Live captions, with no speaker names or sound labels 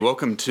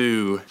Welcome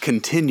to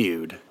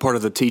Continued, part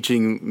of the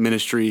teaching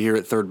ministry here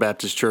at Third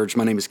Baptist Church.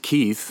 My name is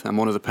Keith. I'm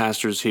one of the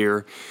pastors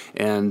here,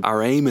 and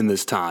our aim in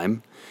this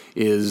time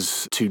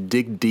is to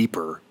dig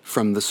deeper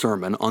from the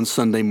sermon on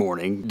Sunday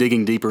morning,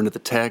 digging deeper into the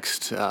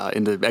text,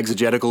 into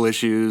exegetical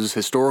issues,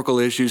 historical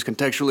issues,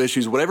 contextual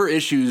issues, whatever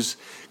issues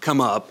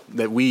come up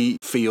that we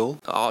feel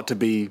ought to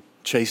be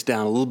chased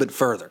down a little bit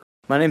further.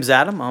 My name's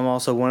Adam. I'm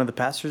also one of the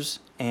pastors,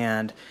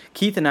 and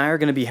Keith and I are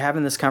going to be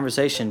having this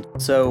conversation.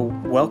 So,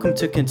 welcome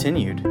to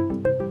Continued.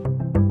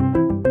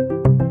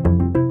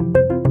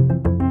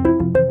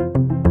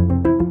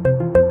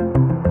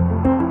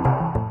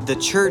 The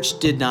church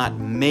did not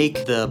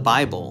make the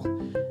Bible.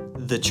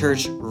 The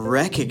church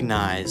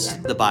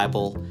recognized the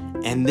Bible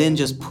and then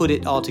just put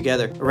it all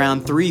together.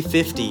 Around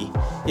 350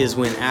 is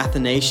when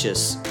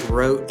Athanasius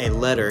wrote a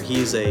letter.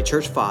 He's a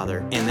church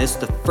father, and it's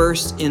the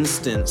first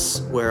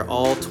instance where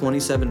all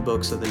 27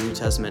 books of the New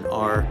Testament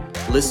are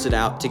listed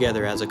out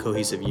together as a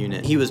cohesive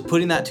unit. He was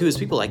putting that to his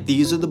people, like,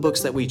 these are the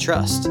books that we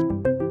trust.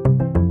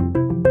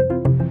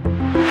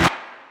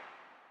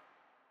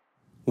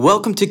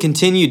 Welcome to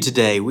Continued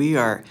today. We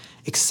are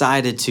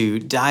excited to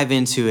dive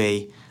into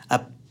a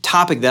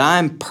topic that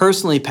I'm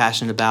personally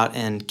passionate about,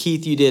 and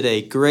Keith, you did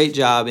a great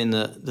job in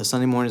the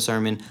Sunday morning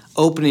sermon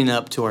opening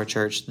up to our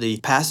church, the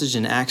passage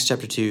in Acts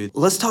chapter 2.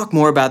 Let's talk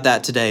more about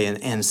that today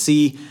and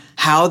see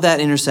how that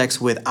intersects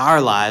with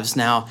our lives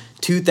now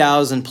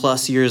 2,000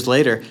 plus years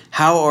later.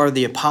 How are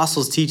the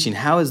apostles teaching?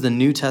 How is the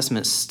New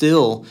Testament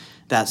still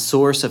that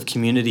source of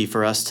community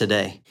for us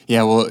today?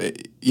 Yeah, well,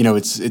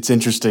 it's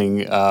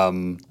interesting.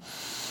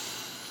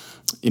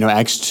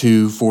 Acts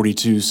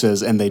 2:42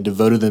 says, and they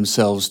devoted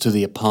themselves to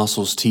the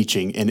apostles'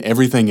 teaching, and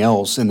everything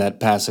else in that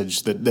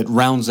passage that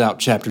rounds out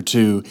chapter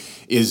 2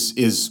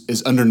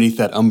 is underneath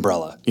that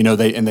umbrella.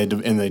 They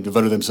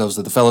devoted themselves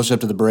to the fellowship,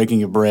 to the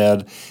breaking of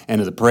bread, and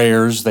to the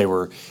prayers. They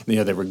were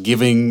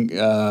giving,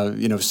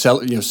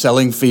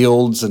 selling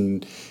fields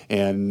and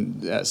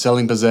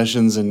selling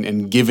possessions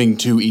and giving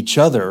to each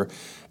other.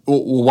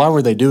 Well, why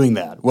were they doing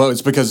that? Well,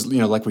 it's because,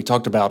 like we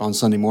talked about on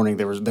Sunday morning,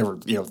 there were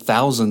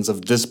thousands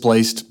of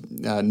displaced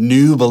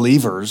new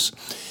believers,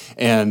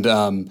 and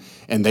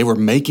they were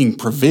making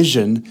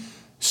provision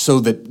so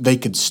that they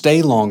could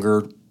stay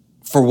longer.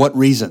 For what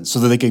reason? So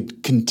that they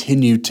could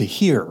continue to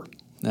hear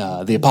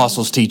the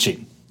apostles'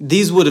 teaching.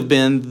 These would have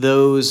been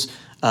those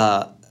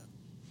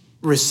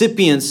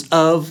recipients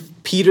of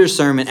Peter's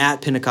sermon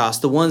at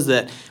Pentecost, the ones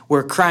that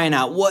were crying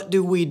out, "What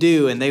do we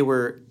do?" And they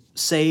were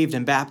saved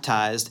and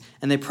baptized,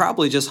 and they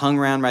probably just hung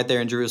around right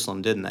there in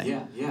Jerusalem, didn't they?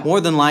 Yeah. More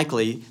than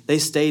likely, they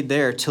stayed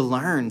there to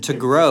learn, to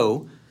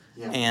grow,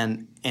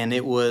 and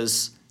it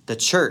was the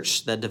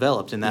church that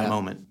developed in that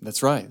moment.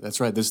 That's right.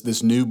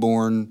 This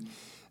newborn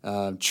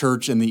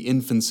church in the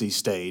infancy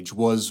stage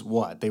was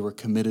what? They were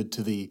committed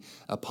to the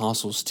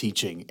apostles'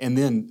 teaching. And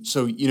then,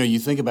 so, you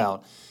think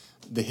about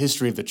the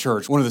history of the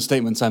church. One of the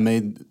statements I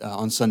made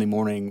on Sunday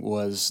morning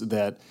was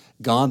that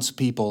God's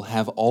people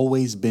have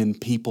always been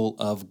people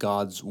of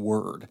God's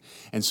Word.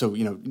 And so,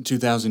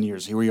 2,000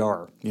 years, here we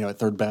are, at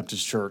Third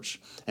Baptist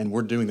Church, and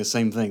we're doing the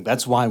same thing.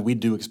 That's why we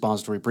do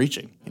expository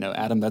preaching.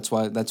 Adam, that's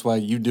why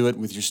you do it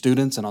with your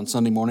students, and on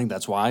Sunday morning,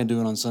 that's why I do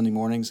it on Sunday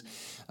mornings,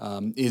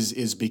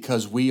 is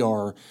because we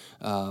are,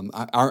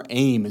 our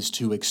aim is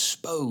to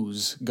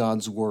expose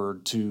God's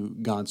Word to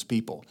God's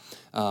people.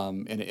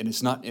 And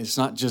it's not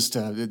just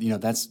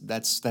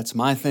that's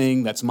my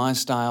thing, that's my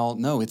style.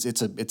 No,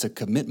 it's a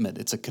commitment,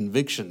 it's a conviction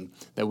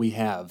that we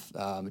have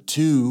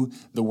to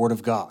the Word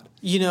of God.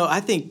 I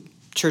think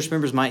church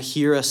members might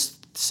hear us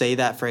say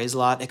that phrase a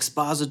lot,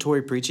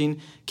 expository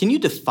preaching. Can you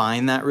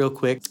define that real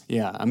quick?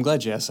 Yeah, I'm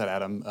glad you asked that,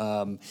 Adam.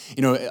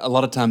 A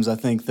lot of times I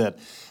think that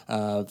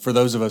for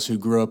those of us who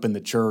grew up in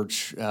the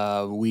church,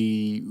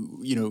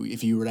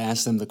 if you were to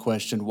ask them the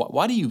question,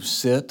 why do you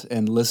sit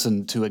and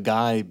listen to a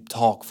guy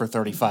talk for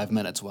 35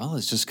 minutes? Well,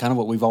 it's just kind of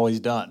what we've always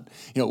done.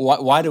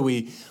 Why do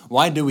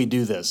we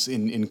do this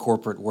in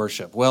corporate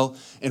worship? Well,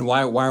 and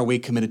why are we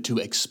committed to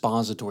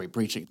expository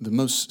preaching? The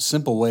most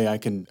simple way I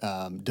can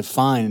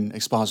define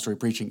expository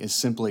preaching is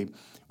simply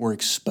we're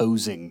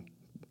exposing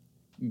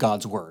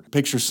God's Word.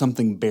 Picture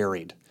something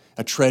buried,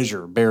 a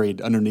treasure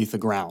buried underneath the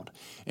ground,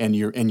 and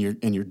you're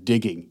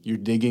digging,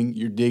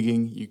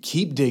 you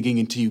keep digging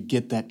until you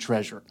get that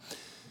treasure.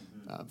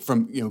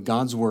 From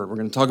God's Word, we're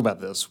going to talk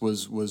about this,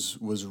 was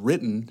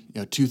written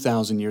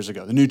 2,000 years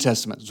ago. The New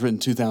Testament was written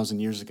 2,000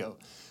 years ago.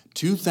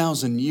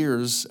 2,000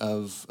 years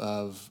of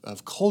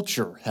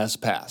culture has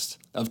passed,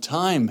 of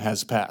time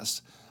has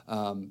passed.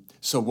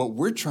 So what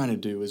we're trying to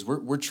do is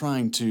we're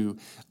trying to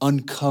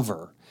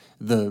uncover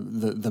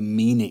the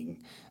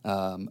meaning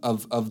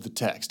of the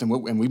text, and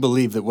we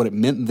believe that what it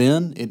meant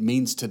then, it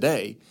means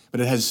today,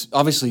 but it has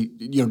obviously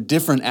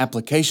different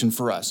application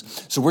for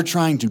us. So we're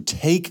trying to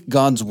take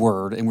God's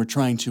Word and we're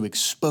trying to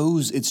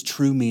expose its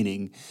true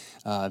meaning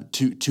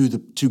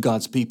to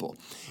God's people.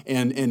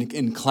 And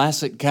in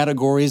classic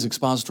categories,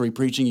 expository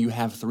preaching, you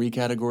have three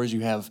categories.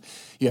 You have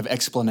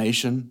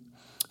explanation.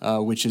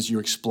 which is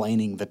you're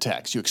explaining the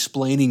text. You're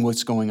explaining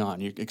what's going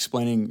on. You're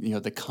explaining,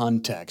 the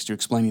context. You're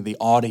explaining the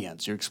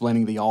audience. You're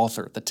explaining the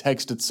author, the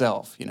text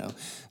itself.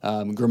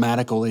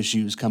 Grammatical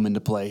issues come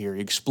into play here.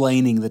 You're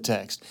explaining the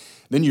text.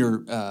 Then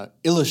you're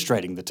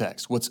illustrating the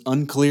text. What's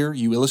unclear,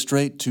 you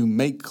illustrate to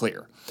make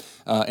clear.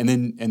 And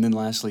then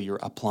lastly, you're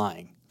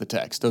applying the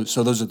text.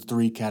 So those are the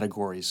three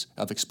categories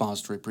of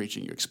expository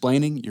preaching. You're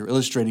explaining, you're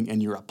illustrating,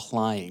 and you're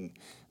applying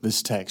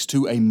this text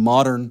to a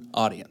modern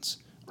audience.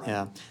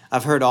 Yeah.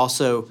 I've heard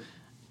also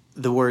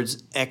the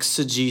words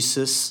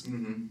exegesis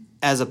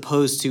as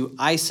opposed to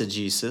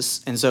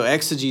eisegesis. And so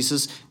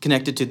exegesis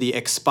connected to the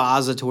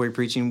expository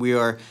preaching.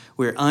 We're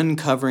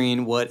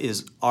uncovering what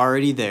is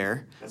already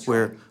there. That's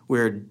right.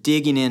 We're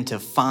digging in to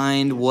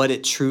find what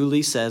it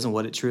truly says and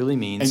what it truly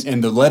means.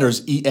 And the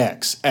letters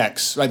EX,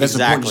 X, right? That's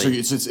exactly.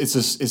 important. So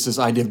it's this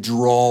idea of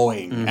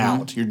drawing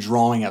out. You're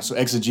drawing out. So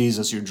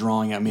exegesis, you're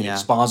drawing out. I mean,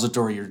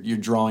 expository, you're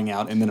drawing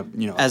out, and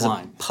then as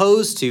applying.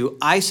 Opposed to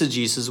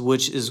eisegesis,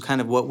 which is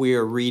kind of what we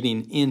are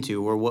reading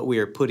into or what we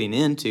are putting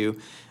into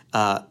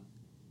an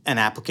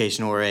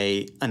application or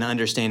an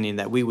understanding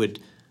that we would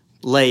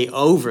lay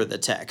over the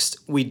text.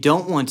 We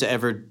don't want to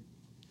ever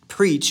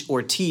preach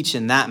or teach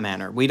in that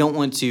manner. We don't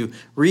want to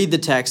read the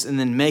text and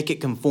then make it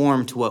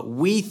conform to what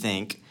we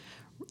think.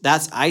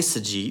 That's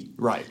eisegete.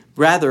 Right.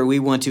 Rather, we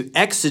want to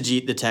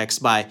exegete the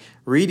text by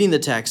reading the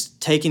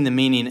text, taking the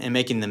meaning, and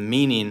making the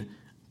meaning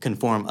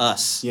conform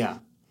us. Yeah.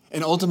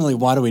 And ultimately,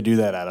 why do we do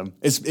that, Adam?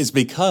 It's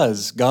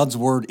because God's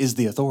word is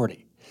the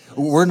authority.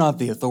 We're not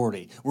the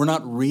authority. We're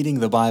not reading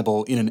the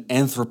Bible in an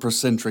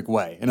anthropocentric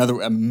way,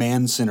 a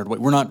man-centered way.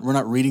 We're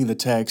not reading the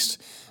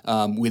text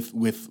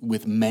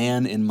with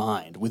man in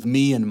mind, with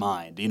me in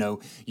mind.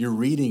 You're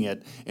reading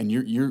it and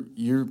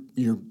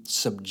you're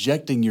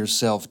subjecting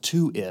yourself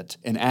to it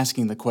and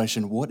asking the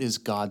question, what is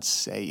God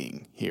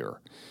saying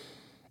here?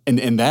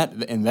 And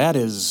that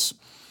is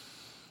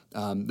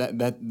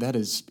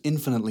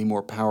infinitely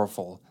more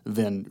powerful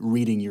than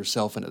reading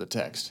yourself into the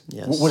text.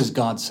 Yes. What does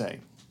God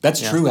say?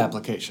 That's true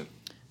application.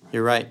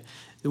 You're right.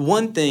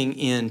 One thing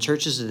in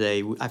churches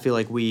today, I feel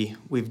like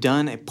we've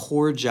done a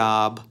poor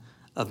job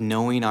of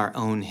knowing our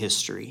own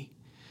history.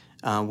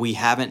 We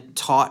haven't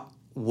taught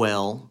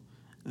well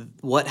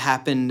what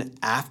happened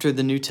after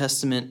the New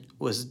Testament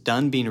was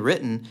done being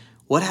written.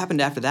 What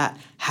happened after that?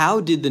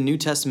 How did the New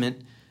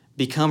Testament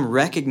become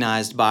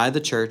recognized by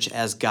the church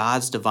as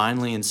God's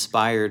divinely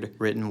inspired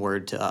written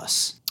word to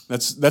us?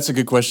 That's a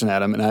good question,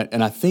 Adam,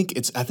 and I think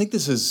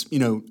this is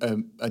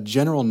a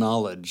general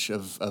knowledge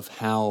of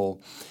how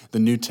the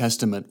New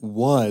Testament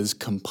was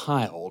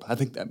compiled. I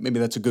think that maybe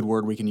that's a good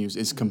word we can use,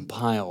 is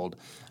compiled.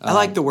 I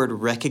like the word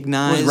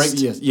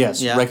recognized.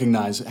 Yes,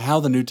 recognize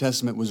how the New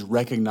Testament was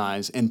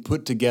recognized and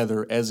put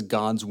together as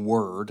God's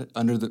word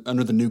under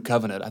the New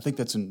Covenant. I think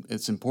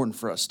it's important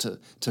for us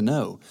to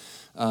know.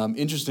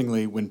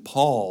 Interestingly, when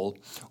Paul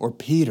or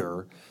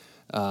Peter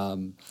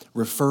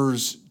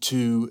refers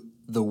to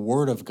the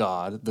Word of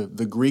God,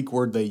 the Greek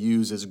word they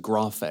use is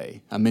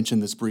graphe. I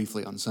mentioned this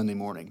briefly on Sunday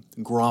morning.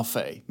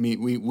 Graphe.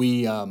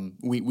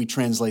 We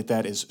translate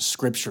that as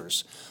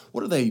scriptures.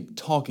 What are they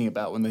talking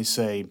about when they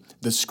say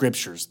the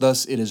scriptures?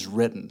 Thus it is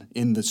written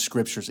in the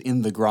scriptures,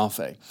 in the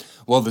graphe.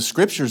 Well, the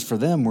scriptures for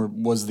them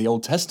was the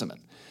Old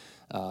Testament.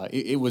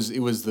 It was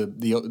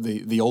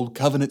the Old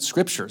Covenant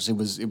scriptures. It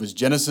was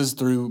Genesis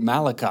through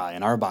Malachi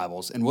in our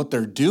Bibles. And what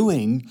they're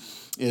doing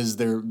is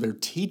they're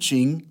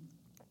teaching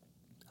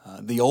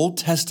the Old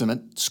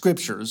Testament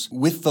scriptures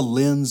with the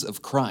lens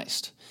of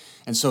Christ.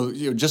 And so,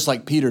 just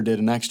like Peter did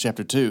in Acts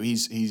chapter 2,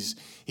 he's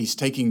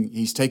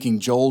taking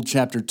Joel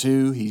chapter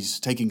 2, he's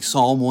taking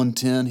Psalm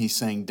 110, he's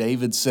saying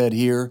David said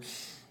here,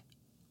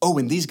 oh,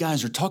 and these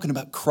guys are talking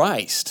about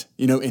Christ,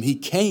 and he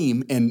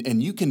came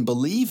and you can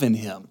believe in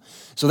him.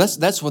 So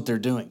that's what they're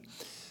doing.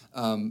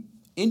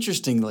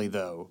 Interestingly,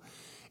 though,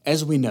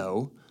 as we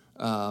know,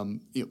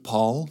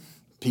 Paul,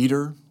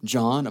 Peter,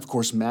 John, of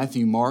course,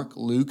 Matthew, Mark,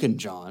 Luke, and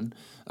John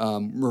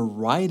were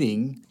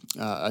writing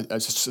a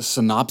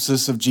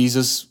synopsis of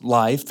Jesus'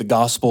 life, the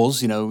Gospels,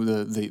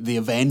 the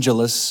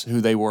evangelists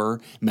who they were,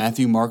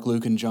 Matthew, Mark,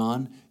 Luke, and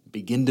John,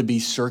 begin to be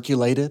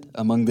circulated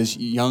among this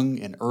young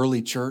and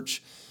early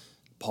church.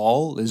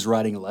 Paul is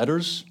writing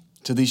letters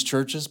to these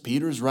churches.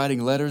 Peter's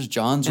writing letters.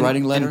 John's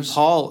writing letters. And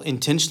Paul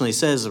intentionally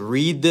says,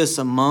 read this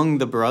among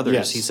the brothers.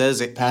 Yes. He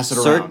says, pass it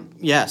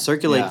around.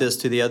 Circulate this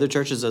to the other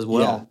churches as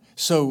well. Yeah.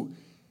 So,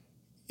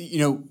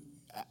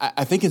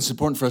 I think it's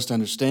important for us to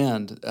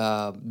understand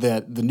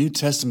that the New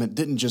Testament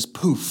didn't just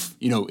poof,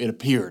 it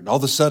appeared. All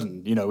of a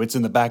sudden, it's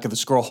in the back of the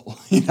scroll.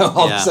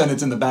 All of a sudden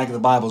it's in the back of the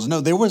Bibles.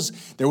 No, there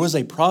was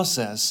a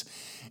process,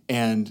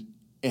 and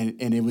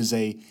it was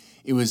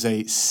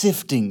a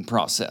sifting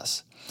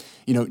process.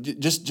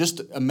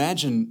 Just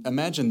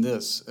imagine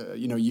this.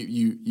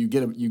 You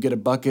get a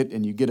bucket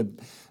and you get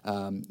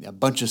a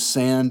bunch of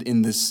sand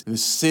in this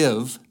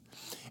sieve,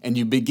 and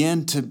you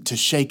begin to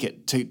shake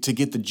it to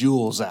get the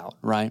jewels out,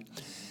 right?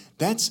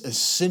 That's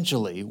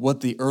essentially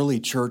what the early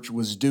church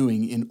was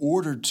doing in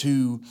order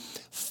to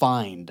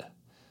find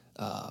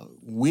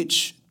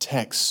which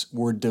texts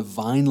were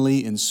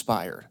divinely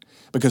inspired.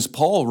 Because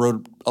Paul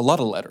wrote a lot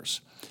of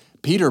letters.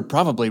 Peter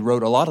probably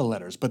wrote a lot of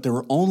letters, but there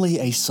were only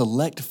a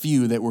select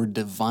few that were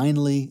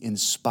divinely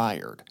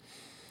inspired.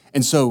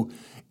 And so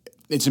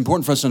it's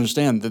important for us to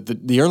understand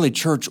that the early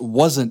church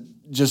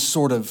wasn't just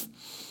sort of,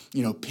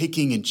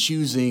 picking and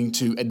choosing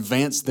to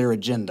advance their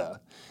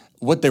agenda.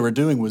 What they were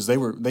doing was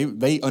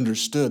they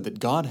understood that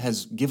God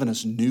has given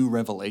us new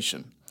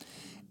revelation.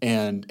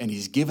 And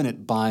He's given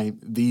it by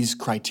these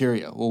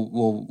criteria.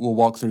 We'll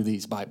walk through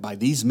these by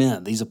these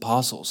men, these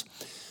apostles.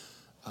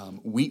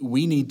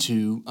 We need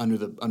to, under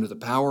the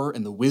power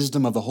and the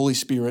wisdom of the Holy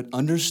Spirit,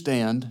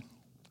 understand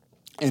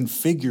and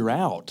figure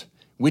out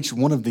which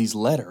one of these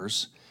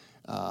letters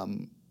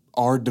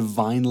are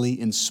divinely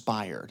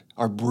inspired,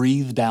 are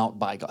breathed out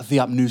by God.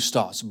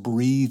 Theopneustos,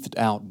 breathed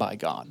out by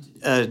God.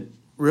 A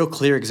real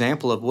clear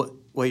example of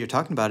what you're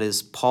talking about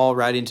is Paul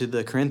writing to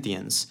the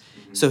Corinthians.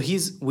 So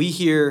we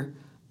hear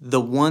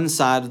the one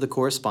side of the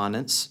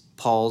correspondence,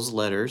 Paul's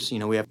letters.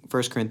 We have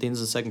 1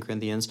 Corinthians and 2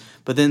 Corinthians,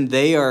 but then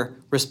they are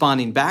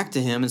responding back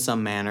to him in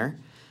some manner.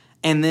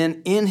 And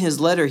then in his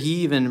letter,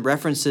 he even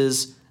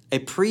references a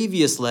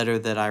previous letter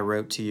that I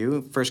wrote to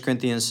you, 1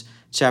 Corinthians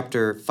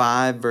chapter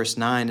 5, verse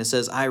 9. It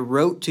says, I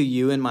wrote to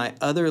you in my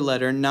other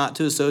letter not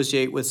to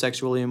associate with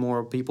sexually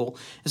immoral people.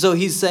 And so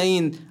he's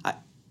saying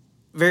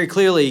very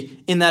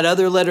clearly, in that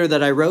other letter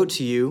that I wrote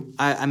to you,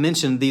 I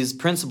mentioned these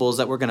principles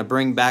that we're going to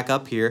bring back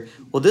up here.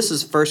 Well, this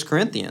is 1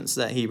 Corinthians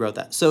that he wrote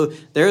that. So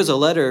there is a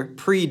letter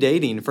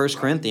predating 1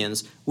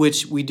 Corinthians,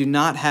 which we do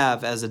not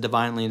have as a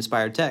divinely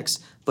inspired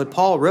text, but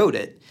Paul wrote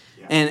it.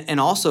 Yeah. And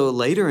also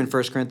later in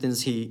 1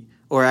 Corinthians,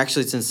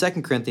 it's in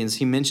 2 Corinthians,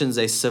 he mentions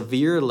a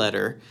severe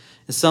letter.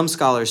 And some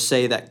scholars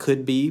say that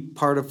could be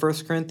part of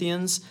 1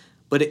 Corinthians,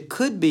 but it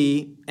could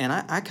be, and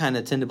I kind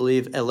of tend to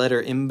believe, a letter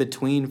in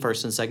between 1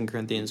 and 2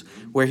 Corinthians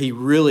where he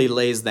really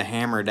lays the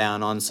hammer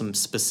down on some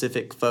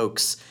specific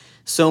folks,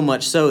 so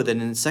much so that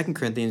in 2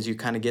 Corinthians you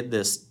kind of get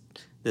this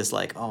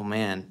like, oh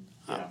man,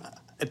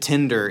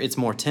 it's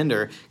more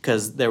tender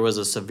because there was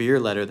a severe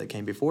letter that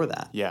came before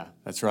that. Yeah,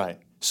 that's right.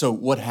 So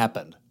what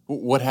happened?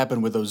 What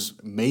happened with those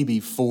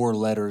maybe 4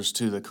 letters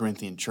to the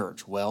Corinthian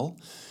church? Well,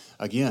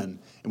 again,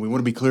 and we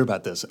want to be clear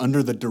about this,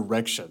 under the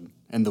direction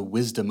and the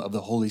wisdom of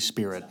the Holy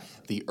Spirit,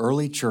 the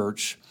early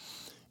church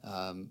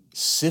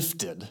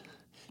sifted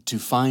to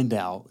find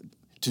out,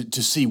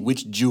 to see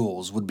which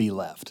jewels would be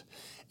left.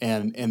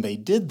 And they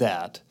did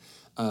that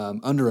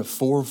under a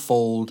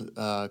 4-fold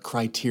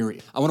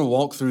criteria. I want to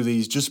walk through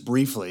these just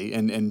briefly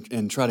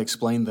and try to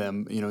explain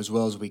them, as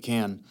well as we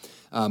can.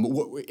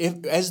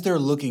 As they're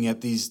looking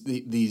at these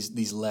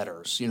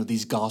letters,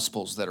 these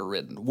gospels that are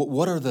written,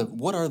 what are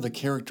the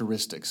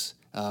characteristics?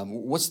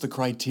 What's the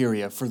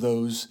criteria for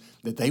those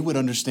that they would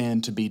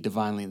understand to be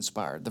divinely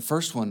inspired? The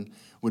first one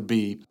would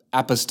be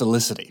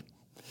apostolicity.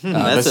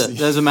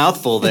 There's a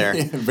mouthful there.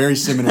 Very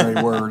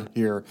seminary word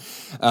here.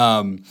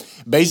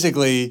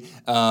 Basically,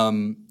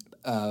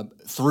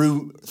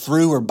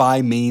 through or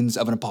by means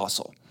of an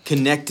apostle.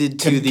 Connected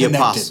to the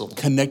apostle.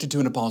 Connected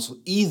to an apostle,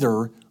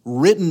 either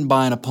written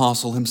by an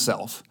apostle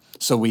himself.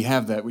 So we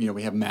have that. We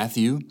have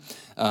Matthew,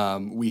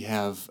 we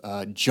have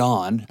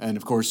John, and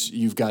of course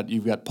you've got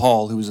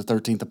Paul, who was the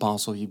 13th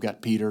apostle. You've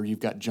got Peter. You've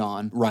got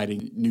John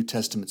writing New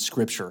Testament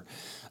scripture.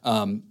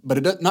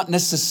 But not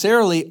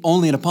necessarily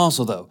only an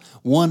apostle, though.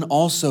 One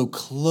also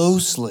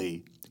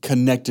closely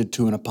connected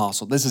to an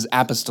apostle. This is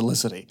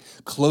apostolicity,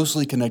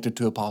 closely connected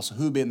to apostle.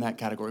 Who would be in that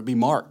category? It would be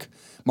Mark.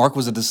 Mark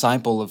was a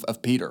disciple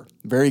of Peter,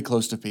 very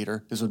close to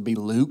Peter. This would be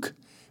Luke,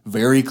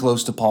 very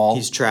close to Paul.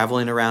 He's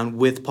traveling around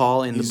with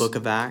Paul in the book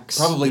of Acts.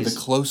 Probably the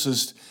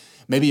closest,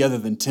 maybe other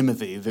than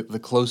Timothy, the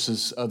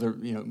closest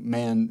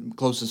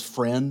closest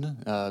friend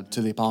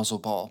to the apostle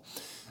Paul.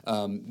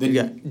 Then you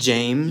got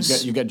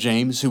James. You got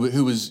James, who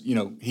was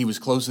he was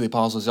close to the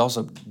apostles. He's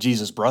also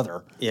Jesus'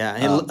 brother. Yeah,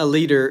 and a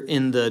leader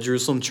in the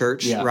Jerusalem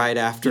church right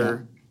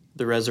after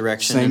the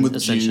resurrection. Same with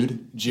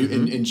Jude.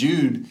 And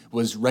Jude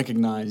was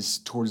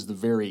recognized towards the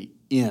very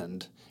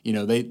end.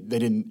 They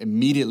didn't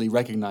immediately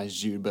recognize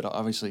Jude, but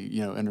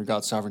obviously, under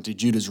God's sovereignty,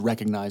 Jude is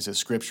recognized as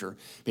Scripture.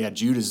 But yeah,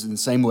 Jude is in the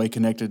same way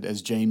connected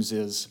as James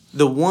is.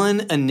 The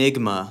one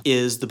enigma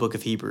is the book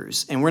of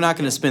Hebrews, and we're not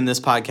going to spend this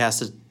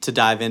podcast to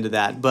dive into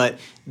that, but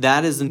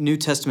that is the New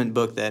Testament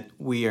book that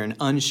we are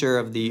unsure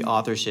of the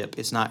authorship.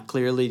 It's not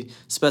clearly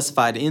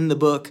specified in the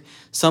book.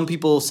 Some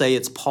people say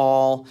it's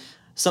Paul.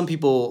 Some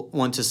people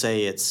want to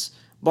say it's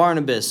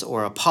Barnabas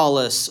or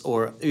Apollos,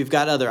 or we've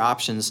got other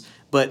options.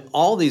 But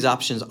all these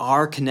options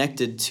are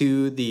connected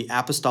to the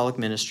apostolic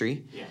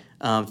ministry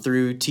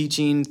through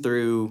teaching,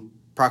 through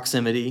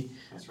proximity,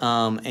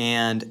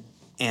 and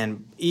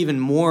even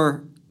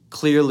more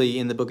clearly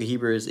in the book of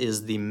Hebrews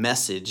is the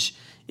message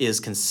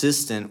is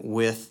consistent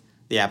with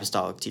the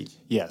apostolic teaching.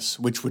 Yes,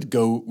 which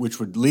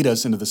would lead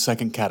us into the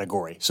second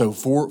category. So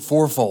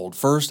fourfold.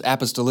 First,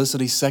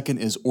 apostolicity. Second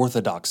is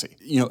orthodoxy.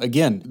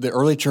 Again, the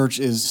early church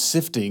is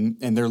sifting,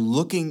 and they're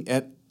looking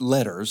at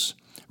letters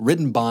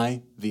written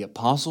by the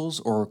apostles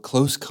or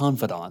close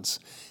confidants,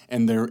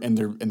 and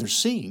they're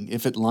seeing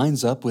if it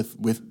lines up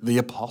with the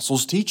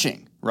apostles'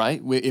 teaching, right?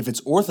 If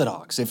it's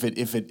orthodox, if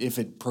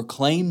it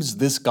proclaims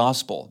this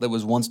gospel that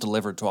was once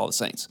delivered to all the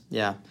saints.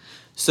 Yeah.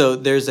 So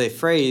there's a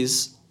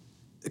phrase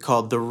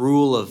called the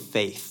rule of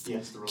faith.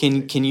 Yes, the rule of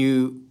Can faith. can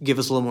you give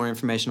us a little more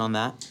information on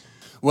that?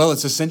 Well,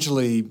 it's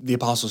essentially the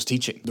apostles'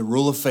 teaching. The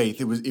rule of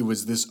faith, it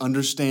was this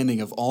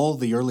understanding of all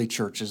the early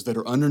churches that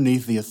are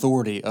underneath the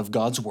authority of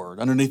God's word,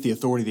 underneath the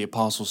authority of the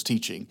apostles'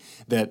 teaching,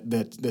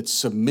 that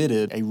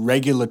submitted a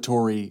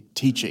regulatory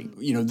teaching.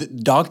 The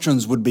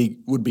doctrines would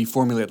be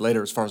formulated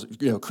later as far as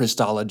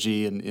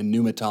Christology and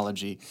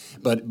pneumatology,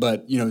 but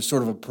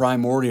sort of a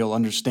primordial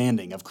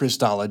understanding of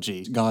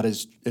Christology. God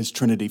is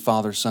Trinity,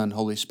 Father, Son,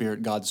 Holy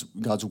Spirit, God's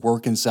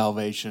work in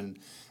salvation.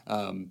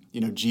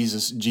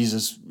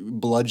 Jesus'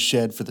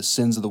 bloodshed for the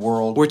sins of the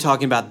world. We're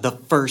talking about the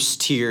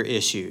first tier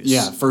issues.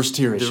 Yeah, first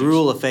tier issues. The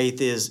rule of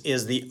faith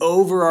is the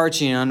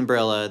overarching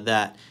umbrella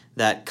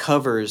that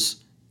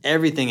covers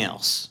everything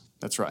else.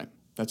 That's right.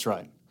 That's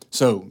right.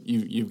 So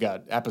you've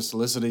got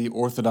apostolicity,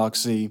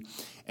 orthodoxy,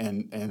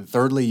 and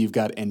thirdly you've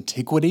got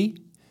antiquity.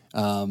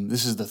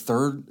 This is the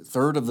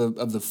third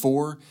of the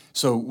four.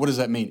 So what does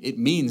that mean? It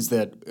means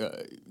that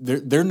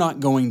they're not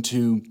going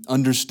to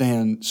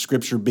understand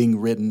Scripture being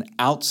written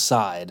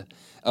outside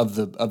of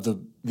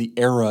the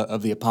era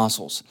of the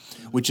apostles,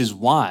 which is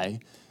why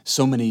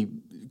so many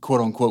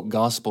quote unquote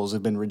gospels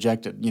have been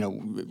rejected.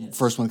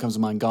 First one that comes to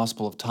mind,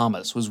 Gospel of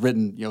Thomas, was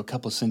written a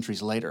couple of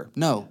centuries later.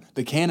 No,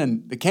 the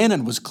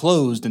canon was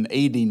closed in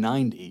AD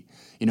 90.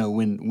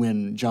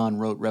 When John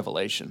wrote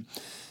Revelation.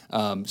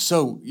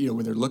 So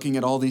when they're looking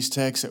at all these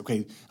texts,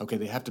 okay,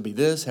 they have to be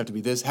this,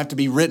 have to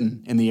be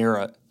written in the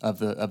era of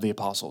the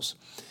apostles.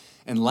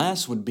 And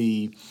last would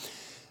be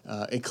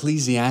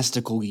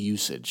ecclesiastical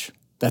usage.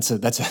 That's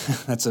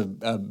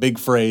a big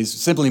phrase.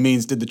 Simply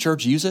means, did the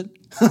church use it?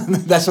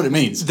 That's what it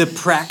means. The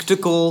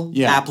practical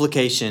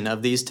application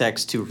of these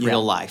texts to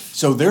real life.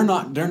 So they're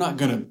not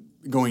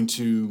going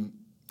to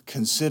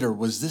consider,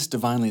 was this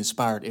divinely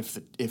inspired if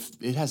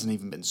it hasn't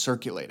even been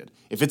circulated?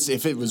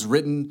 If it was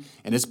written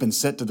and it's been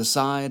set to the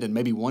side and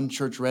maybe one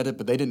church read it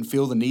but they didn't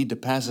feel the need to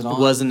pass it on. It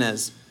wasn't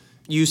as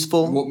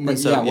useful. It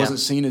wasn't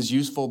seen as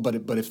useful. But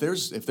if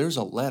there's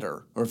a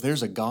letter or if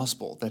there's a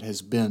gospel that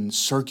has been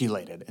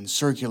circulated and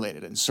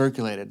circulated and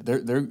circulated,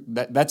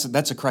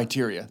 that's a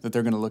criteria that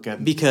they're going to look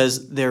at.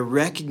 Because they're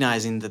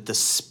recognizing that the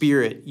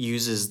Spirit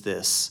uses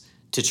this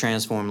to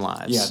transform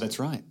lives. Yeah, that's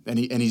right. And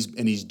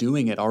he's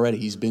doing it already.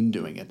 He's been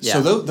doing it. Yeah.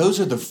 So those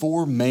are the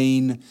four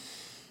main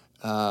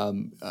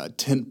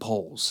tent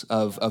poles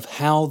of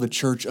how the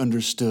church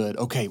understood.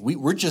 Okay,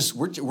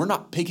 we're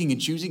not picking and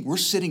choosing. We're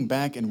sitting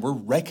back and we're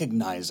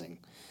recognizing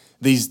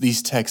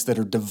these texts that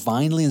are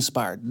divinely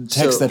inspired,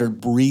 texts that are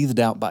breathed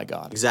out by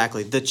God.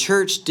 Exactly. The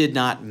church did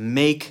not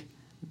make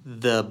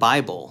the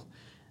Bible.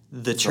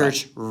 The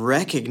church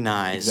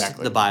recognized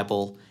the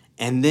Bible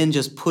and then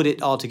just put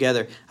it all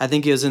together. I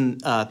think it was in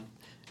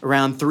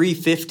around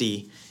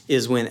 350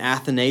 is when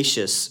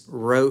Athanasius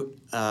wrote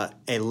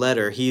a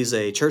letter. He's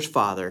a church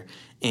father,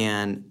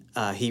 and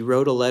he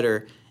wrote a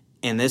letter,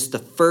 and it's the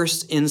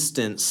first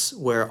instance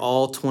where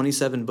all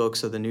 27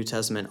 books of the New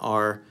Testament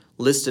are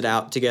listed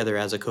out together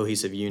as a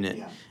cohesive unit.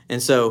 Yeah.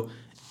 And so,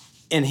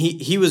 and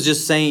he was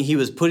just saying, he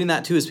was putting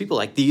that to his people,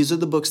 like, these are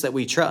the books that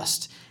we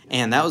trust.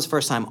 And that was the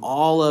first time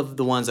all of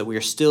the ones that we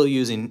are still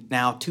using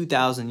now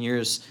 2,000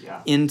 years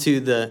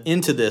into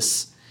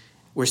this,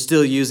 we're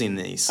still using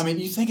these. I mean,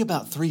 you think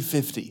about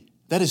 350.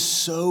 That is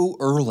so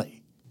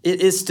early.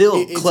 It is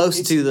still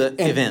close to the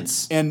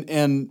events.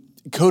 And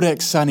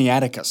Codex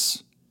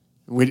Sinaiticus.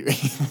 We're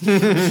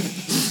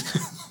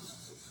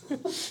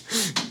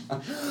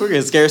going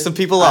to scare some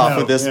people off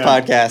with this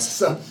podcast.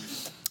 So,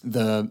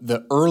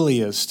 the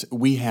earliest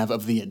we have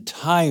of the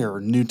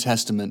entire New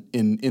Testament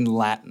in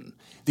Latin.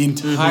 The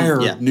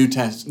entire New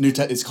Testament,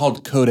 it's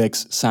called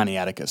Codex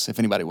Sinaiticus, if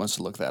anybody wants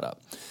to look that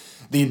up.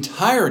 The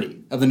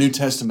entirety of the New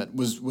Testament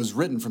was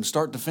written from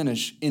start to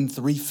finish in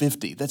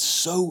 350. That's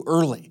so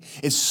early.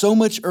 It's so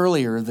much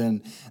earlier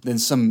than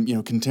some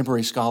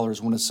contemporary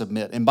scholars want to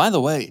submit. And by the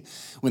way,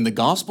 when the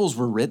Gospels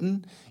were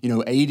written,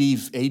 AD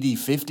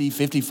 50,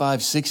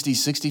 55, 60,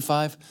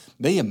 65,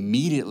 they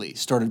immediately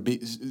started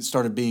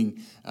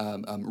being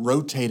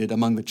rotated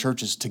among the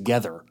churches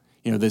together.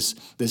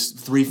 This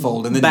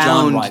threefold, and then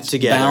John writes,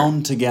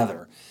 bound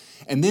together.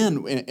 And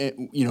then,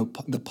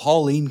 the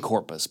Pauline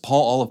corpus,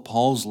 all of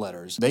Paul's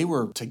letters, they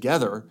were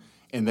together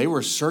and they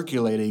were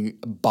circulating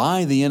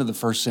by the end of the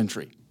first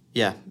century.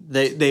 Yeah,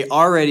 they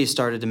already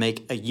started to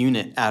make a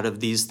unit out of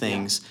these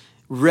things,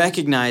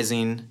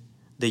 recognizing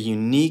the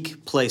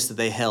unique place that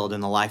they held in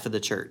the life of the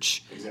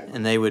church. Exactly.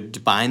 And they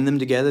would bind them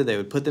together, they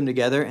would put them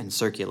together and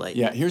circulate.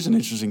 Yeah, here's an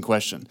interesting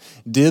question.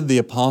 Did the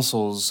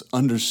apostles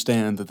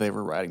understand that they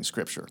were writing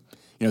Scripture?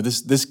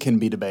 This can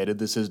be debated.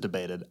 This is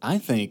debated. I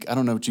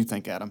don't know what you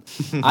think, Adam.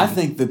 I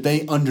think that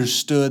they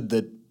understood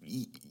that,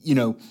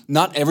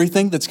 not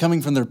everything that's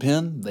coming from their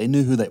pen, they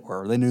knew who they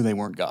were. They knew they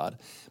weren't God.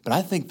 But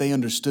I think they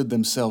understood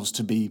themselves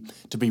to be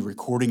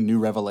recording new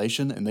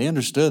revelation, and they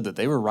understood that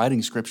they were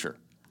writing Scripture.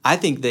 I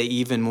think they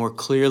even more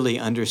clearly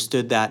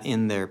understood that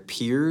in their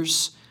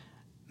peers,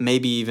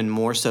 maybe even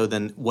more so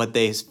than what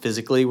they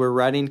physically were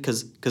writing,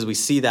 because we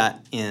see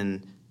that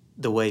in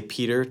the way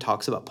Peter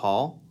talks about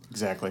Paul.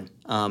 Exactly.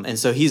 And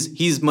so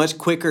he's much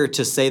quicker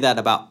to say that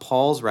about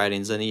Paul's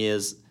writings than he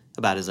is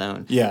about his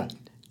own. Yeah.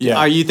 Yeah.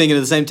 Are you thinking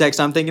of the same text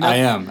I'm thinking of? I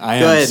am. Go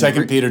ahead.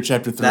 2 Peter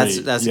chapter 3. That's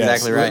Yes.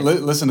 exactly right.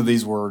 Listen to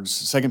these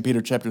words. 2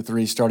 Peter chapter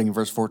 3, starting in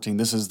verse 14.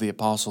 This is the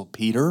Apostle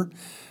Peter,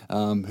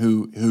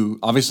 who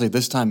obviously at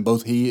this time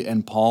both he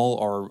and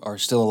Paul are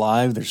still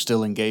alive. They're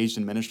still engaged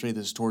in ministry.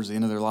 This is towards the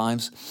end of their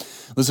lives.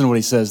 Listen to what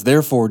he says.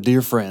 Therefore,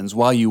 dear friends,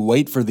 while you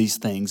wait for these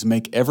things,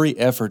 make every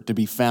effort to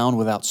be found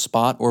without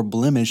spot or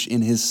blemish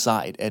in his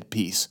sight, at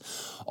peace.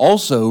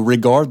 Also,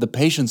 regard the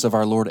patience of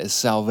our Lord as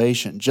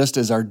salvation, just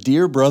as our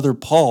dear brother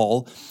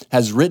Paul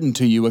has written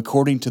to you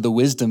according to the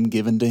wisdom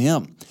given to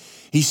him.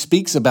 He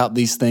speaks about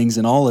these things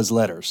in all his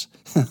letters.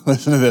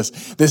 Listen to this.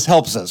 This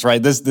helps us,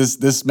 right?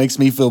 This makes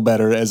me feel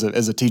better as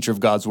a teacher of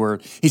God's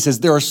word. He says,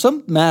 there are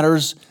some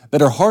matters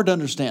that are hard to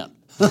understand.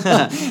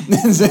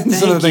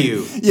 Thank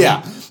you.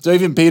 Yeah. So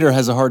even Peter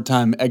has a hard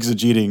time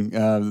exegeting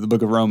the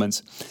book of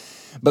Romans.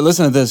 But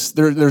listen to this.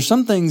 There are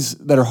some things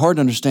that are hard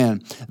to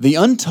understand. The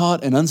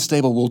untaught and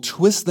unstable will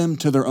twist them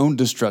to their own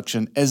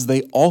destruction, as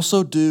they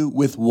also do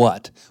with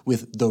what?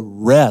 With the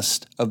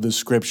rest of the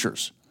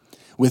Scriptures.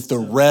 With the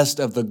rest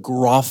of the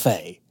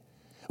graphe.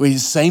 The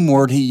same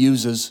word he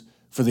uses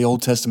for the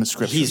Old Testament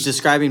Scriptures. He's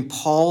describing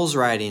Paul's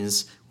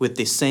writings with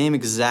the same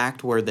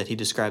exact word that he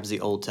describes the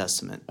Old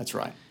Testament. That's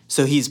right.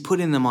 So he's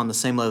putting them on the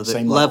same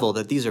level,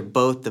 that these are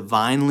both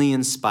divinely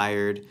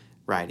inspired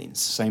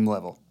writings. Same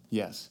level,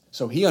 yes.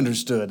 So he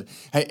understood,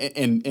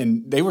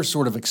 and they were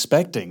sort of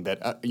expecting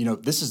that,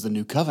 this is the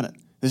new covenant.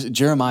 This is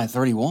Jeremiah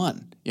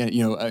 31,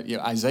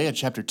 Isaiah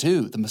chapter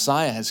 2, the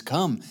Messiah has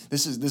come.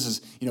 This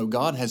is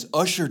God has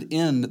ushered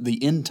in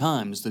the end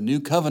times, the new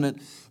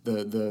covenant,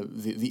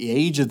 the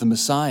age of the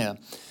Messiah.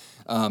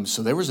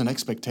 So there was an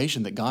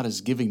expectation that God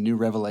is giving new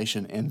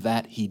revelation, and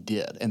that he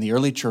did. And the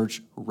early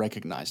church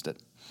recognized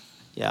it.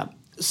 Yeah.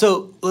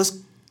 So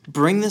let's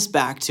bring this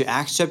back to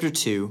Acts chapter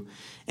 2,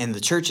 and the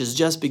church is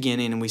just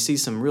beginning, and we see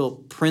some real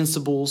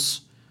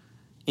principles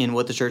in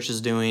what the church is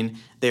doing.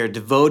 They are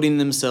devoting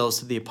themselves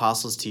to the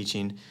apostles'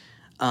 teaching.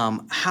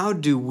 How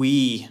do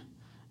we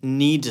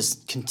need to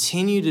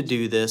continue to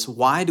do this?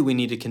 Why do we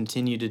need to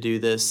continue to do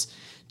this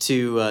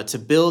to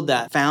build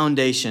that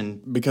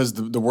foundation? Because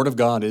the Word of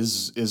God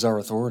is our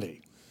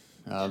authority.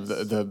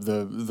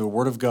 The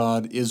Word of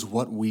God is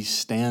what we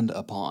stand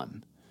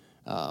upon.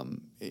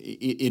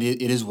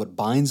 It is what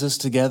binds us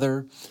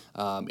together.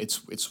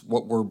 It's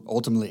what we're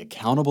ultimately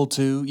accountable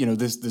to.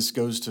 This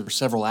goes to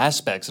several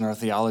aspects in our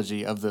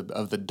theology of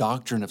the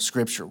doctrine of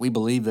Scripture. We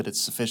believe that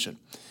it's sufficient.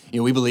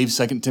 We believe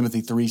 2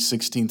 Timothy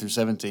 3:16 through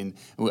 17,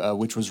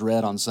 which was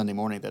read on Sunday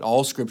morning, that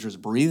all Scripture is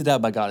breathed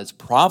out by God. It's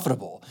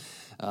profitable.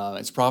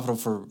 It's profitable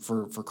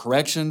for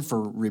correction,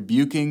 for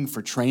rebuking,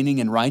 for training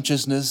in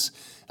righteousness,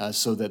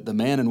 so that the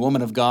man and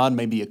woman of God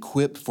may be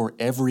equipped for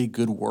every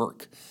good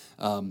work.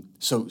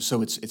 So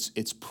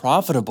it's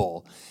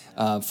profitable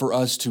for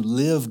us to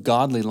live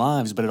godly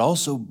lives, but it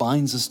also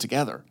binds us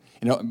together.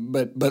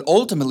 But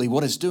ultimately,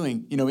 what it's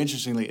doing,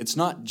 interestingly, it's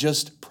not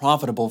just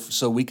profitable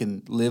so we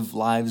can live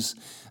lives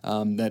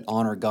that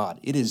honor God.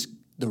 It is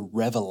the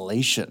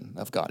revelation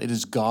of God. It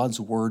is God's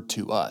word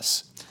to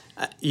us.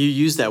 You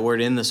used that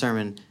word in the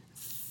sermon,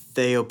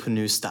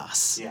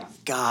 theopneustos. Yeah.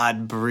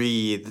 God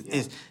breathed. Yeah.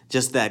 It's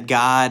just that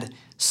God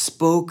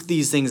spoke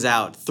these things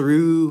out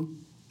through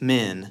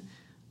men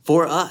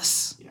for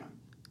us.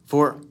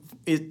 Yeah.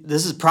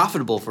 This is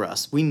profitable for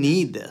us. We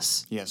need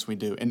this. Yes, we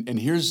do. And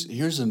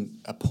here's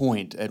a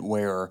point at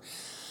where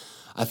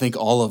I think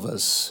all of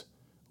us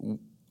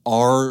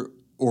are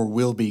or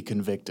will be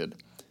convicted.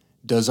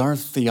 Does our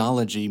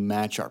theology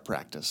match our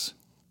practice?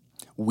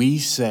 We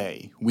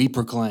say, we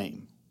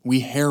proclaim,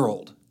 we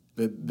herald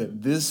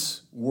that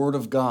this Word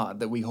of God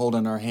that we hold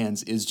in our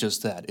hands is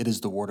just that. It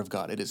is the Word of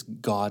God. It is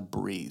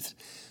God-breathed.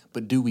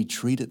 But do we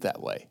treat it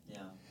that way? Yeah.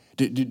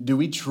 Do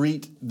we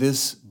treat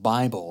this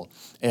Bible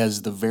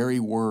as the very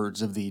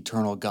words of the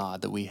eternal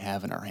God that we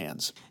have in our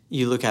hands?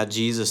 You look how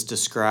Jesus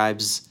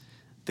describes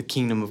the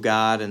kingdom of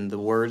God and the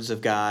words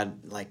of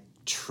God like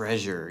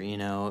treasure.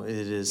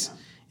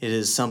 It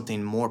is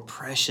something more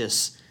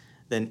precious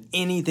than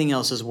anything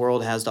else this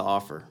world has to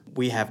offer.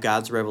 We have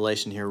God's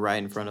revelation here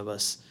right in front of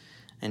us,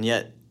 and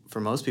yet for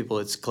most people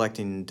it's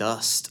collecting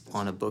dust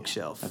on a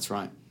bookshelf. That's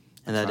right.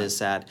 And that is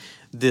sad.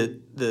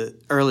 The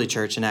early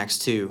church in Acts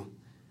 2,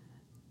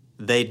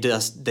 they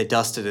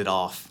dusted it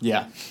off.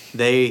 Yeah.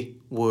 They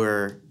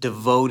were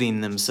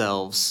devoting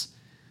themselves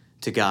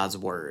to God's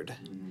word.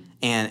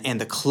 And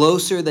the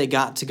closer they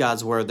got to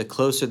God's word, the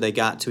closer they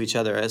got to each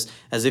other.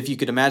 As if you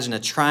could imagine a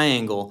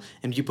triangle,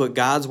 and you put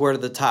God's word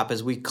at the top.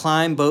 As we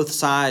climb both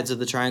sides of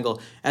the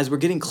triangle, as we're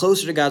getting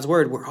closer to God's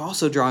word, we're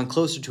also drawing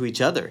closer to each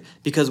other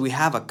because we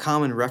have a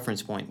common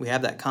reference point. We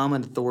have that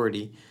common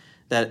authority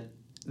that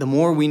the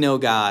more we know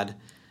God,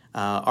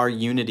 our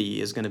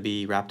unity is going to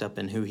be wrapped up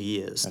in who He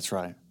is. That's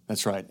right.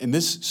 That's right. And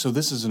this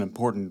is an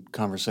important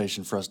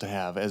conversation for us to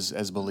have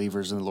as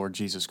believers in the Lord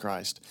Jesus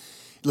Christ.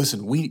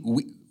 Listen,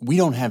 we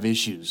don't have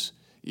issues.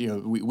 You know,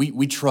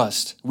 we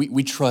trust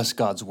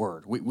God's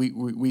word.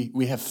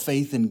 We have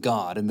faith in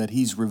God and that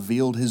He's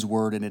revealed His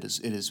word, and it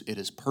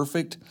is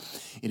perfect,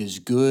 it is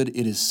good,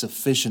 it is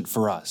sufficient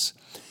for us.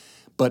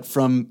 But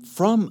from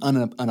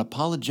an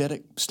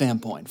apologetic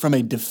standpoint, from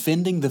a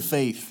defending the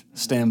faith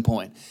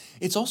standpoint,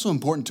 it's also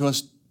important to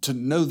us to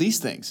know these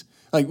things.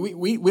 Like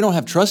we don't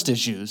have trust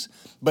issues,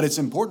 but it's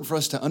important for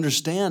us to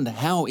understand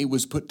how it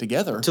was put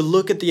together. To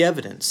look at the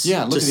evidence.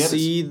 Yeah, look to at the evidence.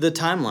 see the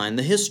timeline,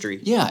 the history.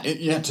 Yeah,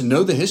 to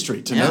know the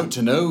history,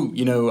 to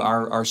know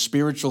our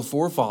spiritual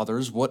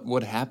forefathers,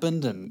 what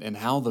happened and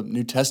how the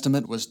New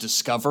Testament was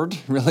discovered,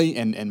 really,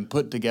 and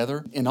put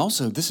together. And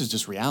also, this is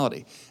just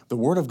reality. The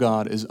Word of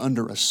God is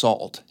under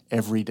assault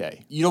every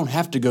day. You don't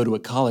have to go to a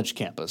college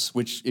campus,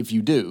 which if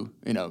you do,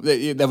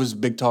 that was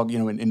big talk,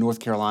 in North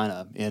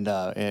Carolina and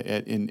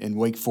in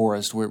Wake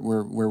Forest,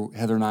 where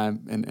Heather and I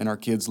and our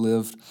kids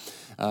lived,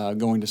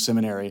 going to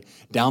seminary.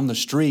 Down the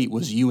street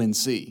was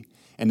UNC,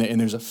 and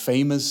there's a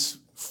famous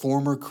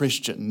former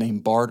Christian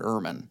named Bart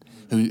Ehrman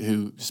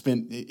who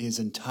spent his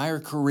entire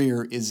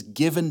career is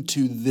given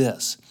to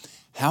this.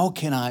 What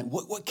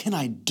can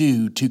I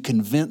do to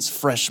convince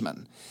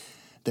freshmen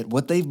that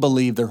what they've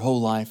believed their whole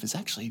life is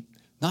actually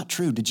not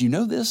true? Did you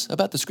know this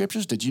about the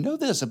Scriptures? Did you know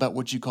this about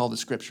what you call the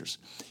Scriptures?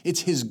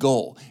 It's his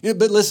goal.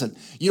 But listen,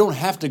 you don't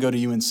have to go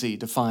to UNC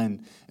to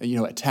find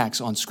attacks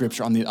on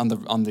Scripture, on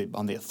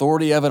the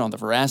authority of it, on the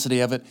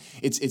veracity of it.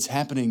 It's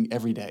happening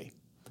every day.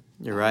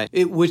 You're right.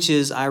 Which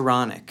is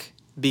ironic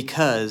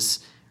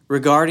because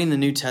regarding the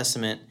New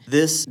Testament,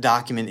 this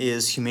document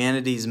is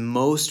humanity's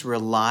most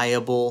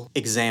reliable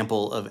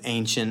example of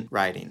ancient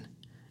writing.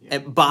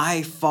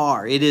 By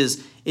far, it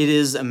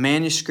is a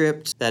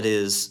manuscript that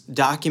is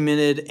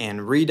documented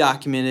and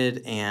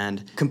redocumented,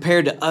 and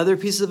compared to other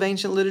pieces of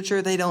ancient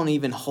literature, they don't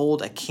even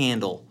hold a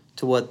candle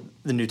to what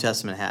the New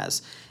Testament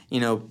has.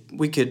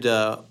 We could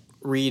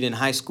read in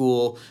high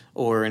school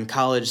or in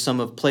college some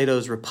of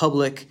Plato's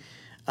Republic.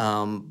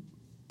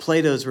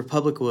 Plato's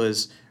Republic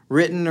was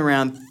written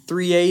around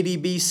 380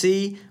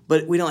 BC,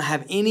 but we don't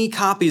have any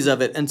copies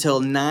of it until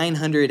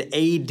 900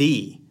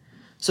 AD.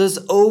 So it's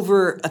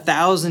over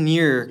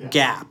 1,000-year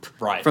gap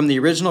from the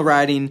original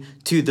writing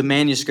to the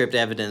manuscript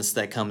evidence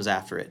that comes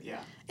after it. Yeah.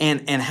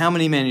 And how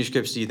many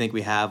manuscripts do you think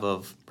we have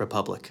of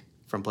Republic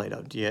from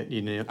Plato? Do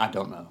you know? I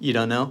don't know. You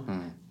don't know?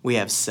 We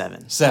have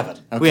 7. 7.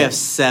 Okay. We have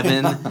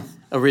 7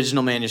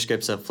 original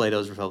manuscripts of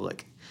Plato's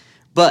Republic.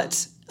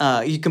 But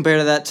you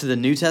compare that to the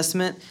New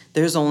Testament,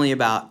 there's only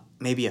about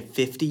maybe a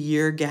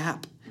 50-year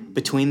gap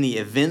between the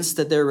events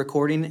that they're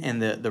recording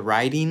and the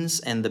writings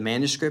and the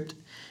manuscript.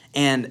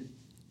 And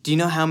do you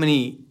know how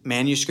many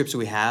manuscripts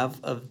we have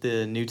of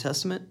the New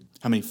Testament?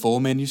 How many full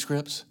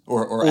manuscripts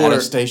or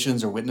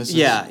attestations or witnesses?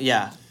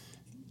 Yeah.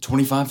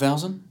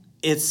 25,000?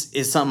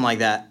 It's something like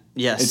that.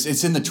 Yes.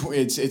 It's in the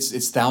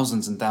it's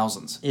thousands and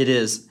thousands. It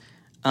is.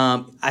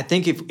 I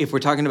think if we're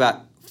talking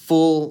about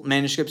full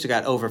manuscripts, we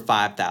got over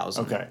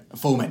 5,000. Okay,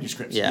 full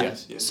manuscripts. Yeah.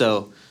 Yes.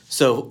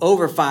 So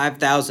over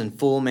 5,000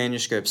 full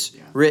manuscripts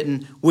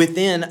written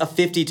within a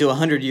 50 to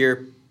 100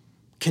 year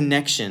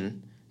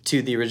connection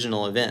to the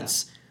original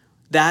events. Yeah.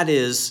 That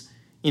is,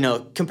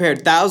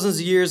 compared thousands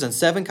of years and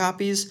 7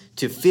 copies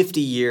to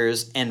 50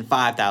 years and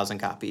 5,000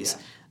 copies.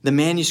 Yeah. The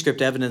manuscript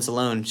evidence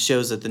alone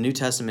shows that the New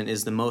Testament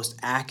is the most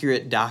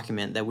accurate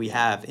document that we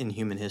have in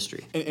human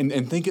history.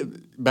 And think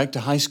back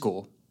to high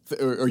school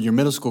or your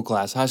middle school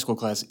class, high school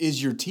class.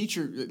 Is your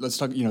teacher, let's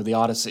talk, the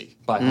Odyssey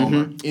by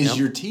Homer. Is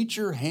your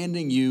teacher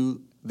handing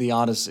you the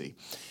Odyssey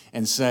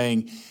and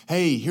saying,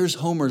 hey, here's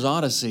Homer's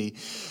Odyssey.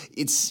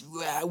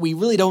 We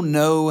really don't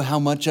know how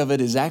much of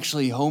it is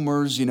actually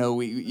Homer's. We're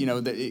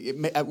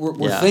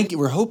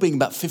hoping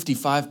about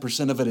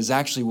 55% of it is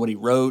actually what he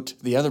wrote.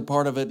 The other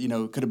part of it,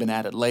 could have been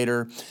added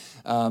later.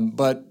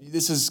 But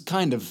this is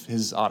kind of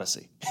his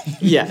Odyssey.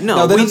 Yeah,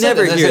 no, we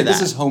never hear that.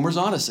 This is Homer's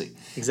Odyssey.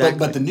 Exactly.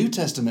 But the New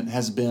Testament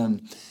has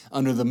been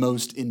under the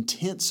most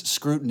intense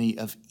scrutiny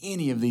of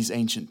any of these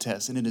ancient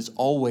texts, and it has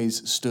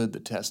always stood the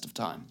test of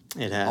time.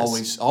 It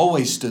has.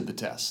 Always stood the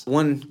test.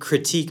 One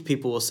critique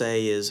people will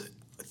say is,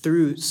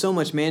 through so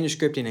much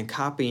manuscripting and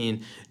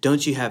copying,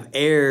 don't you have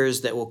errors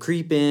that will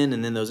creep in,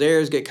 and then those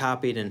errors get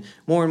copied, and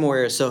more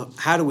errors? So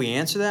how do we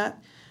answer that?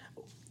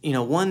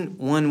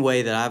 One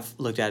way that I've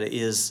looked at it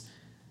is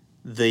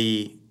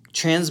the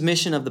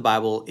transmission of the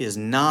Bible is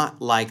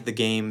not like the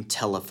game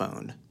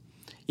telephone.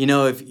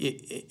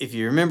 If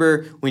you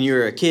remember when you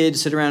were a kid,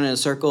 sit around in a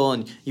circle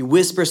and you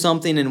whisper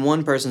something in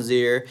one person's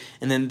ear,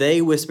 and then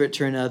they whisper it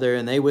to another,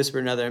 and they whisper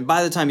another, and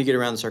by the time you get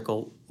around the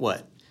circle,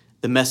 what?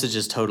 the message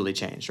is totally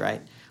changed,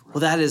 right?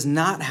 Well, that is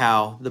not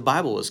how the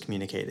Bible was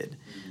communicated.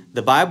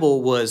 The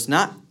Bible was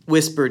not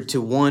whispered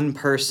to one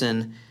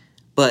person,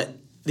 but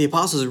the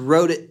apostles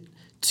wrote it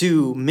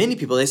to many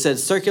people. They said,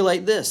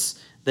 circulate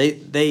this.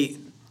 They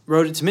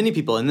wrote it to many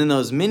people, and then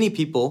those many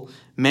people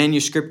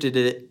manuscripted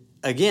it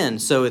again.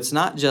 So it's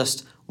not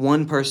just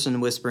one person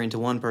whispering to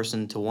one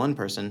person to one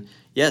person.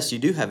 Yes, you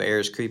do have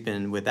errors creep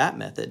in with that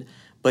method,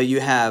 but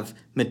you have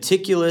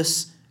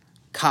meticulous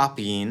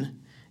copying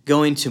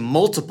going to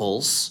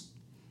multiples,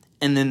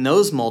 and then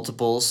those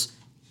multiples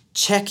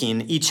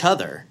checking each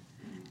other.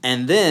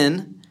 And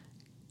then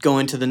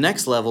going to the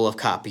next level of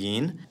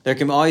copying, there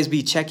can always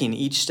be checking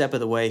each step of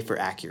the way for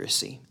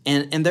accuracy.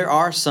 And there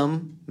are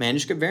some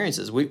manuscript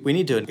variances. We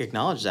need to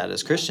acknowledge that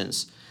as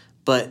Christians.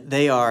 But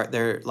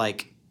they're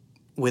like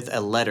with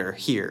a letter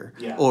here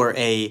or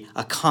a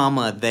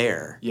comma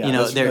there.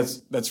 Yeah,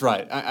 that's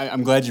right.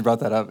 I'm glad you brought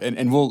that up.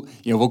 And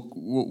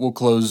we'll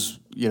close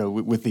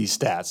with these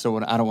stats. So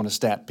I don't want to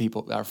stat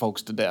our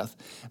folks to death.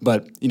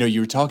 But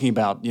you were talking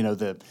about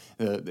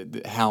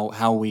the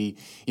how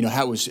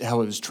it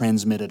was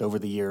transmitted over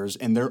the years,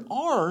 and there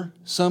are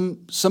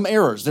some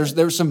errors.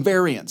 There's some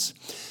variance.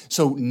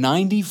 So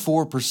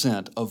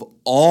 94% of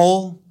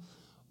all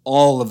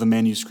of the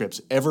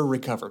manuscripts ever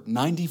recovered,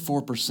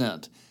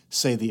 94%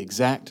 say the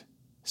exact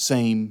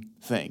same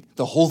thing,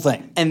 the whole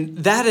thing. And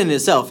that in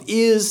itself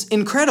is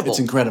incredible. It's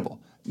incredible.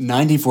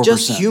 94%.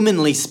 Just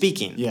humanly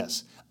speaking.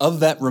 Yes.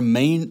 Of that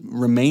remaining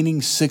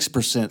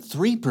 6%,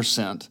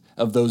 3%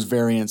 of those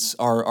variants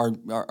are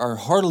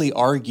hardly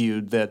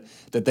argued that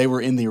they were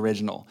in the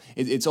original.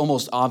 It's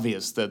almost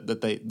obvious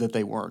that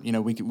they weren't.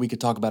 We could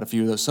talk about a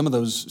few of those. Some of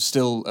those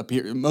still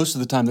appear. Most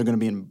of the time, they're going to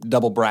be in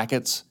double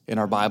brackets in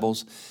our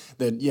Bibles.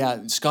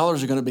 That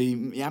scholars are going to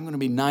be. I'm going to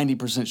be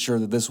 90% sure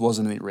that this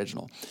wasn't in the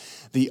original.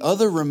 The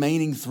other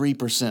remaining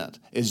 3%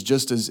 is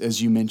just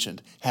as you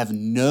mentioned, have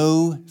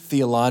no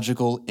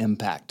theological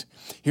impact.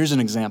 Here's an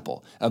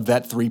example of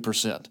that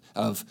 3%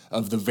 of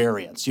the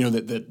variance.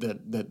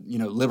 That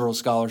liberal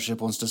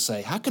scholarship wants to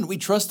say, how can we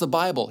trust the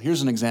Bible?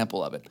 Here's an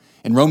example of it.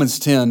 In Romans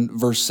 10,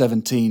 verse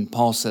 17,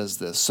 Paul says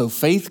this: so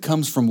faith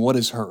comes from what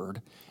is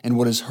heard, and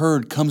what is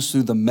heard comes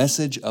through the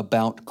message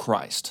about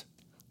Christ.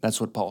 That's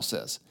what Paul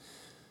says.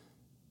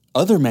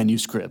 Other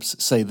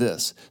manuscripts say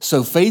this: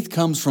 so faith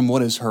comes from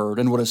what is heard,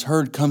 and what is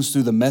heard comes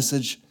through the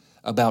message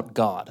about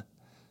God.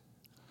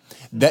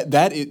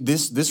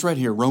 This right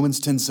here,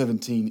 Romans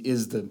 10:17,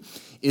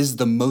 is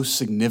the most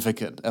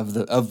significant of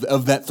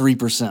that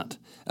 3%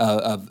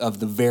 of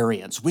the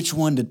variance. Which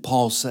one did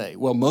Paul say?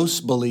 Well,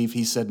 most believe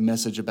he said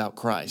message about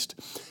Christ.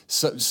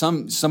 So,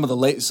 some of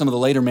the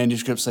later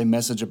manuscripts say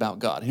message about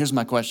God. Here's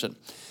my question: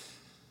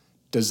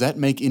 does that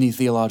make any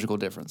theological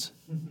difference?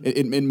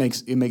 It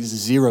makes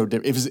zero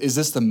difference. Is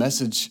this the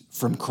message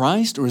from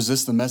Christ, or is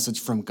this the message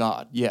from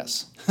God?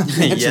 Yes.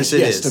 Yes, it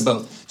is. To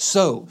both.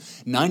 So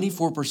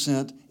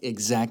 94%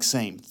 exact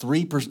same.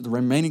 3%, the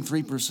remaining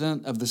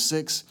 3% of the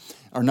 6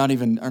 are not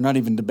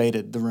even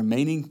debated. The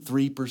remaining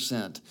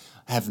 3%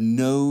 have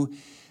no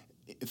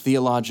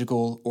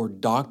theological or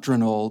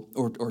doctrinal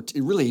or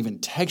really even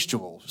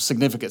textual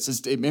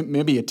significance. It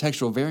may be a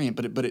textual variant,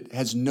 but it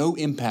has no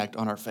impact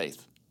on our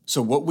faith.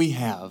 So what we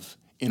have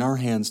in our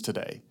hands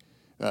today,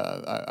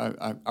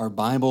 our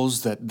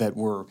Bibles that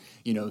were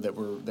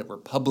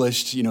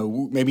published,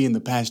 maybe in the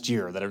past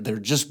year, they're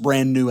just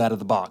brand new out of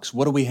the box.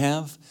 What do we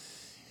have?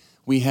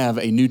 We have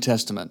a New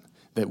Testament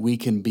that we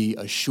can be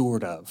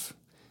assured of,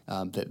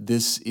 that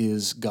this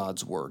is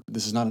God's Word.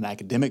 This is not an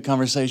academic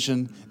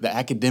conversation. The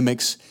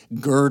academics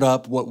gird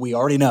up what we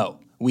already know.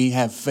 We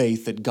have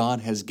faith that God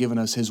has given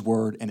us His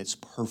Word, and it's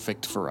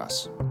perfect for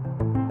us.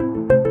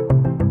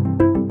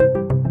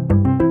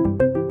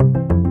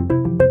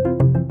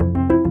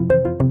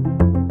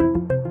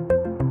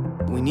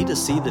 We need to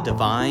see the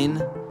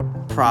divine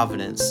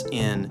providence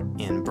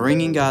in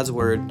bringing God's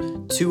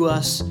Word to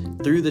us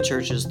through the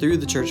churches, through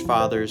the church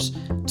fathers,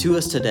 to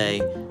us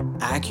today,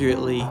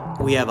 accurately.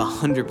 We have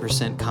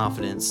 100%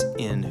 confidence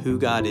in who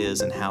God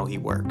is and how He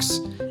works.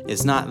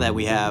 It's not that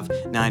we have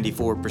 94%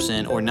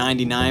 or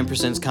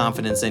 99%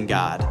 confidence in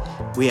God.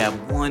 We have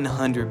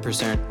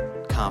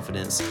 100%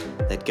 confidence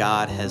that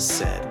God has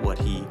said what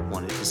He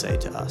wanted to say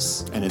to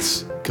us. And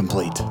it's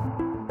complete.